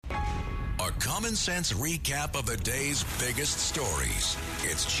common sense recap of the day's biggest stories.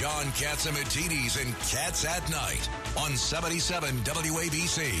 It's John Catsimatidis and Cats at Night on 77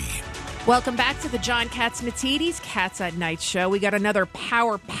 WABC. Welcome back to the John Catsimatidis Cats at Night show. We got another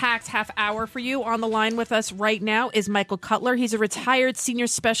power-packed half hour for you. On the line with us right now is Michael Cutler. He's a retired senior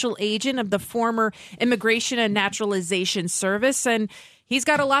special agent of the former Immigration and Naturalization Service, and he's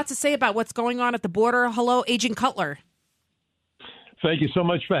got a lot to say about what's going on at the border. Hello, Agent Cutler. Thank you so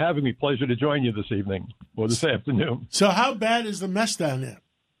much for having me. Pleasure to join you this evening or this afternoon. So how bad is the mess down there?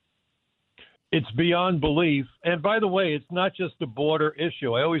 It's beyond belief. And by the way, it's not just a border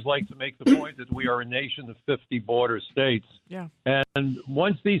issue. I always like to make the point that we are a nation of 50 border states. Yeah. And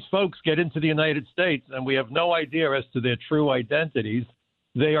once these folks get into the United States and we have no idea as to their true identities,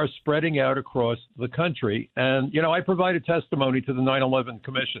 they are spreading out across the country. And, you know, I provided testimony to the 9/11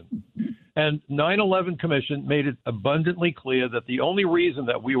 Commission. And 9/11 Commission made it abundantly clear that the only reason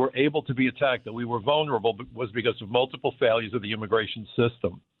that we were able to be attacked, that we were vulnerable, was because of multiple failures of the immigration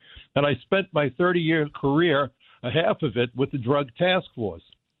system. And I spent my 30-year career, half of it, with the Drug Task Force.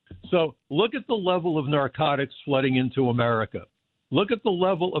 So look at the level of narcotics flooding into America. Look at the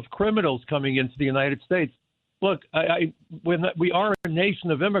level of criminals coming into the United States. Look, we are a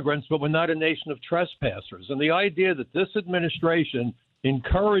nation of immigrants, but we're not a nation of trespassers. And the idea that this administration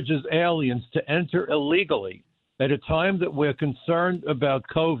encourages aliens to enter illegally at a time that we're concerned about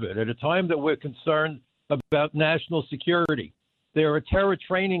COVID, at a time that we're concerned about national security. There are terror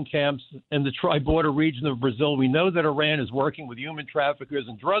training camps in the tri-border region of Brazil. We know that Iran is working with human traffickers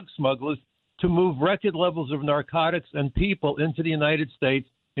and drug smugglers to move record levels of narcotics and people into the United States,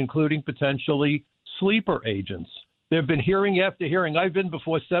 including potentially sleeper agents. There have been hearing after hearing. I've been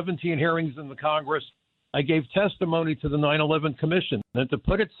before 17 hearings in the Congress. I gave testimony to the 9/11 Commission. And to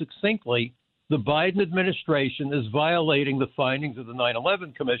put it succinctly, the Biden administration is violating the findings of the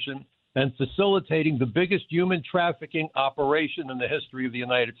 9/11 Commission and facilitating the biggest human trafficking operation in the history of the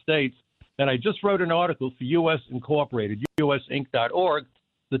United States. And I just wrote an article for U.S. Incorporated, usinc.org.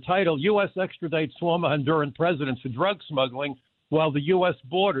 The title, U.S. extradites former Honduran presidents for drug smuggling while the U.S.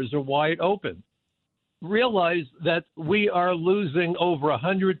 borders are wide open. Realize that we are losing over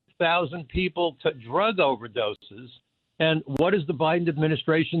 100,000 people to drug overdoses. And what is the Biden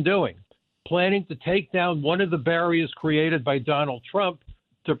administration doing? Planning to take down one of the barriers created by Donald Trump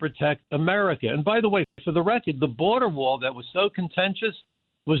to protect America. And by the way, for the record, the border wall that was so contentious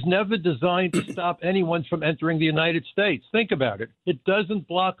was never designed to stop anyone from entering the United States. Think about it. It doesn't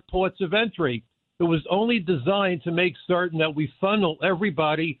block ports of entry. It was only designed to make certain that we funnel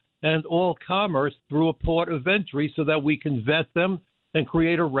everybody and all commerce through a port of entry so that we can vet them and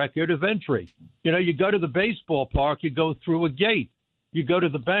create a record of entry. You know, you go to the baseball park, you go through a gate. You go to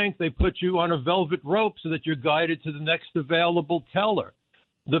the bank, they put you on a velvet rope so that you're guided to the next available teller.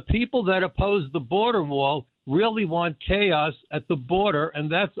 The people that oppose the border wall really want chaos at the border,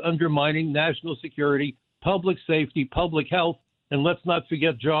 and that's undermining national security, public safety, public health, and let's not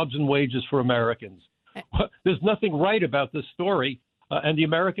forget jobs and wages for Americans. There's nothing right about this story, and the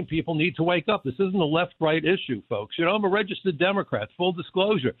American people need to wake up. This isn't a left-right issue, folks. You know, I'm a registered Democrat, full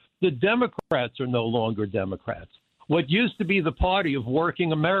disclosure. The Democrats are no longer Democrats. What used to be the party of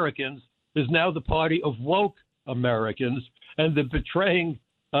working Americans is now the party of woke Americans, and they're betraying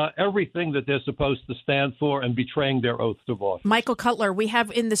everything that they're supposed to stand for and betraying their oaths of office. Michael Cutler, we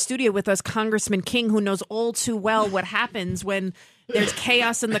have in the studio with us Congressman King, who knows all too well what happens when there's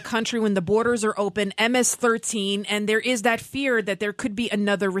chaos in the country, when the borders are open, MS-13, and there is that fear that there could be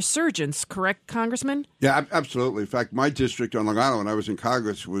another resurgence. Correct, Congressman? Yeah, absolutely. In fact, my district on Long Island, when I was in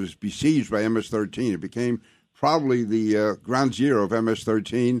Congress, was besieged by MS-13. It became probably the ground zero of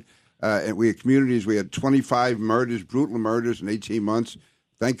MS-13. And we had communities. We had 25 murders, brutal murders in 18 months.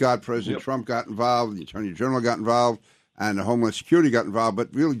 Thank God President Trump got involved, the Attorney General got involved, and the Homeland Security got involved. But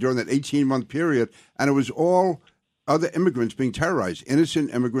really during that 18-month period, and it was all other immigrants being terrorized.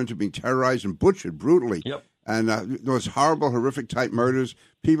 Innocent immigrants are being terrorized and butchered brutally. Yep. And those horrible, horrific type murders,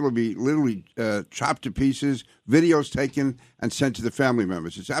 people would be literally chopped to pieces, videos taken, and sent to the family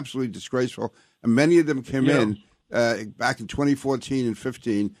members. It's absolutely disgraceful. And many of them came in back in 2014 and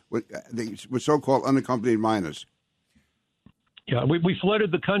 15 with so-called unaccompanied minors. Yeah, we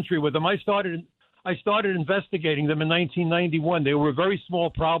flooded the country with them. I started investigating them in 1991. They were a very small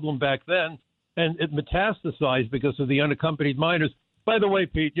problem back then, and it metastasized because of the unaccompanied minors. By the way,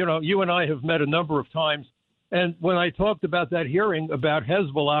 Pete, you know, you and I have met a number of times, and when I talked about that hearing about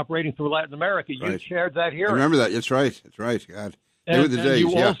Hezbollah operating through Latin America, you chaired that hearing. I remember that. That's right. That's right. God. And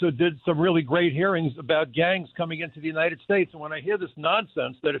you also did some really great hearings about gangs coming into the United States. And when I hear this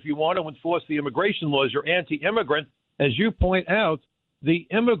nonsense that if you want to enforce the immigration laws, you're anti-immigrant, as you point out, the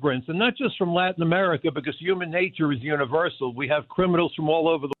immigrants, and not just from Latin America, because human nature is universal. We have criminals from all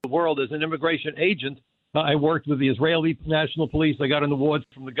over the world. As an immigration agent, I worked with the Israeli National Police. I got an award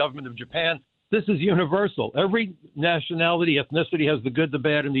from the government of Japan. This is universal. Every nationality, ethnicity has the good, the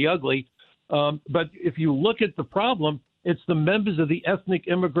bad, and the ugly. But if you look at the problem, it's the members of the ethnic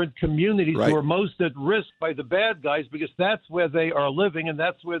immigrant communities Right. who are most at risk by the bad guys, because that's where they are living and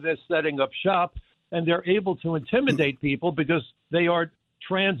that's where they're setting up shop. And they're able to intimidate people because they are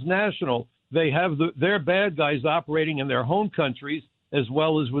transnational. They have their bad guys operating in their home countries as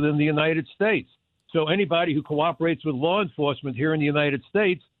well as within the United States. So anybody who cooperates with law enforcement here in the United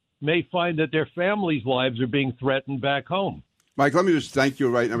States may find that their families' lives are being threatened back home. Mike, let me just thank you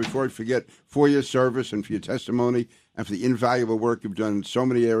right now before I forget for your service and for your testimony and for the invaluable work you've done in so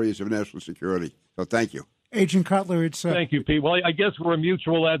many areas of national security. So thank you. Agent Cutler, it's Thank you, Pete. Well, I guess we're a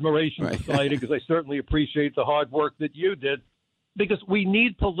mutual admiration Right. society, because I certainly appreciate the hard work that you did, because we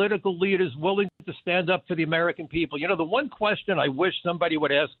need political leaders willing to stand up for the American people. You know, the one question I wish somebody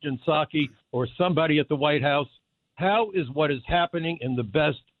would ask Jen Psaki or somebody at the White House, how is what is happening in the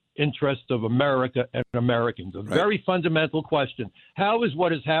best interest of America and Americans? A very fundamental question. How is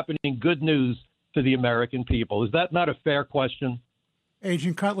what is happening good news to the American people? Is that not a fair question?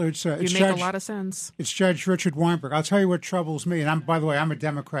 Agent Cutler. It's You make Judge, a lot of sense. It's Judge Richard Weinberg. I'll tell you what troubles me, and by the way, I'm a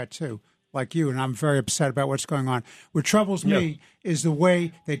Democrat too, like you, and I'm very upset about what's going on. What troubles me is the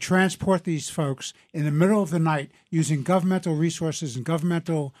way they transport these folks in the middle of the night using governmental resources and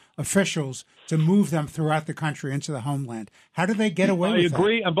governmental officials to move them throughout the country into the homeland. How do they get away with that? I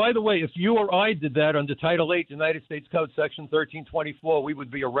agree. And by the way, if you or I did that under Title VIII, United States Code Section 1324, we would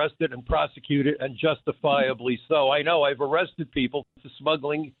be arrested and prosecuted, and justifiably so. I know I've arrested people for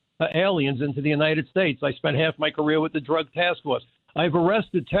smuggling aliens into the United States. I spent half my career with the Drug Task Force. I've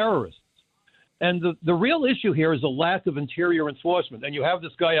arrested terrorists. And the real issue here is a lack of interior enforcement. And you have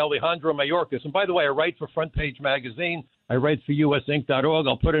this guy, Alejandro Mayorkas. And by the way, I write for Front Page Magazine. I write for USInc.org.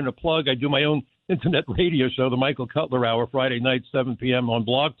 I'll put in a plug. I do my own internet radio show, The Michael Cutler Hour, Friday night, 7 p.m. on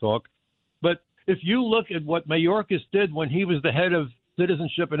Blog Talk. But if you look at what Mayorkas did when he was the head of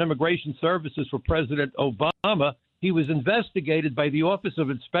Citizenship and Immigration Services for President Obama, he was investigated by the Office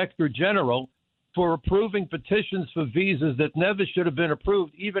of Inspector General for approving petitions for visas that never should have been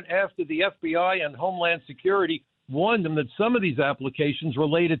approved, even after the FBI and Homeland Security warned them that some of these applications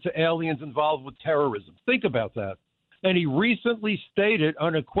related to aliens involved with terrorism. Think about that. And he recently stated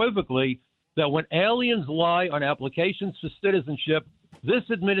unequivocally that when aliens lie on applications for citizenship, this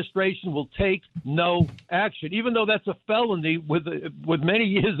administration will take no action. Even though that's a felony with many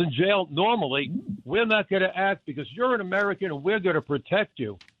years in jail normally, we're not going to act because you're an American and we're going to protect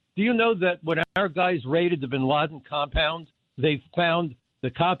you. Do you know that when our guys raided the bin Laden compound, they found the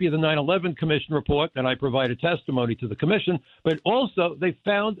copy of the 9/11 Commission report, and I provided testimony to the commission, but also they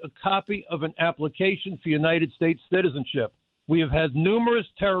found a copy of an application for United States citizenship. We have had numerous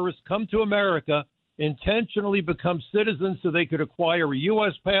terrorists come to America, intentionally become citizens so they could acquire a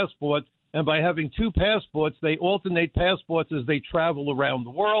U.S. passport, and by having two passports, they alternate passports as they travel around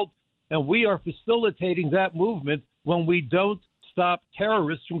the world, and we are facilitating that movement when we don't stop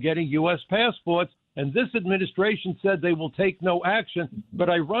terrorists from getting U.S. passports. And this administration said they will take no action. But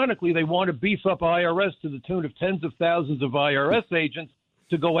ironically, they want to beef up IRS to the tune of tens of thousands of IRS agents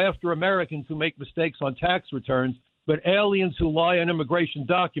to go after Americans who make mistakes on tax returns. But aliens who lie on immigration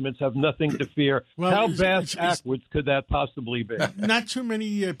documents have nothing to fear. Well, How backwards could that possibly be? Not too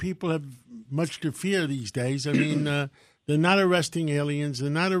many people have much to fear these days. I mean, they're not arresting aliens. They're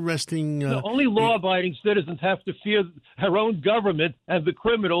not arresting. No, only law-abiding citizens have to fear our own government and the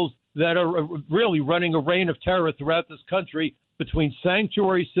criminals that are really running a reign of terror throughout this country between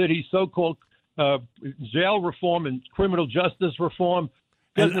sanctuary cities, so-called jail reform and criminal justice reform.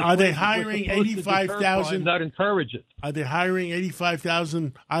 And are they hiring 85,000? Not encourage it. Are they hiring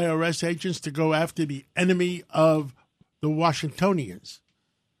 85,000 IRS agents to go after the enemy of the Washingtonians?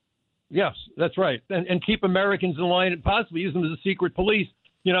 Yes, that's right. And keep Americans in line and possibly use them as a secret police.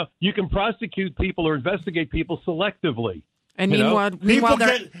 You know, you can prosecute people or investigate people selectively. And meanwhile, people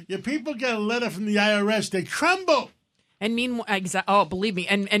get a letter from the IRS, they tremble. And meanwhile, believe me.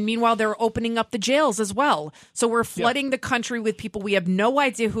 And meanwhile, they're opening up the jails as well. So we're flooding the country with people. We have no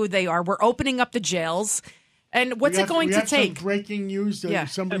idea who they are. We're opening up the jails. And what's it going to take? Some breaking news.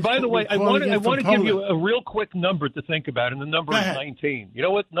 And by the way, I want to give you a real quick number to think about, and the number is 19. You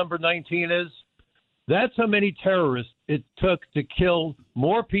know what number 19 is? That's how many terrorists it took to kill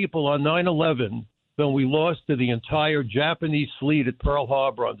more people on 9/11 than we lost to the entire Japanese fleet at Pearl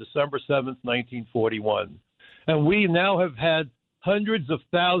Harbor on December 7th, 1941. And we now have had hundreds of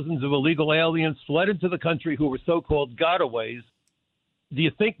thousands of illegal aliens fled into the country who were so-called gotaways. Do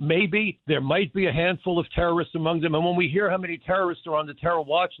you think maybe there might be a handful of terrorists among them? And when we hear how many terrorists are on the terror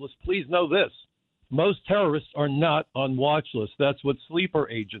watch list, please know this. Most terrorists are not on watch lists. That's what sleeper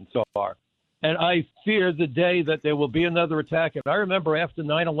agents are. And I fear the day that there will be another attack. And I remember after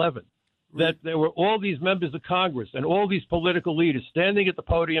 9/11 that there were all these members of Congress and all these political leaders standing at the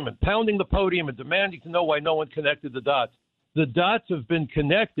podium and pounding the podium and demanding to know why no one connected the dots. The dots have been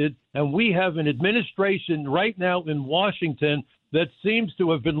connected, and we have an administration right now in Washington that seems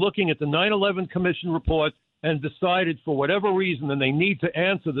to have been looking at the 9/11 Commission report and decided for whatever reason, and they need to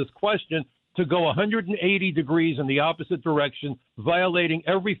answer this question, to go 180 degrees in the opposite direction, violating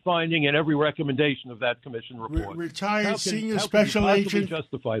every finding and every recommendation of that commission report. Retired senior special agent.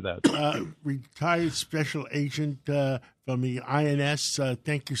 Justify that? Retired special agent from the INS.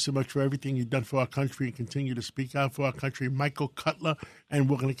 Thank you so much for everything you've done for our country and continue to speak out for our country. Michael Cutler, and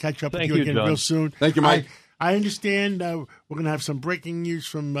we're going to catch up with you again John. real soon. Thank you, Mike. I understand we're going to have some breaking news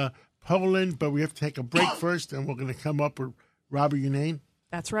from Poland, but we have to take a break first, and we're going to come up with Robert Unane.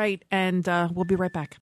 That's right. And we'll be right back.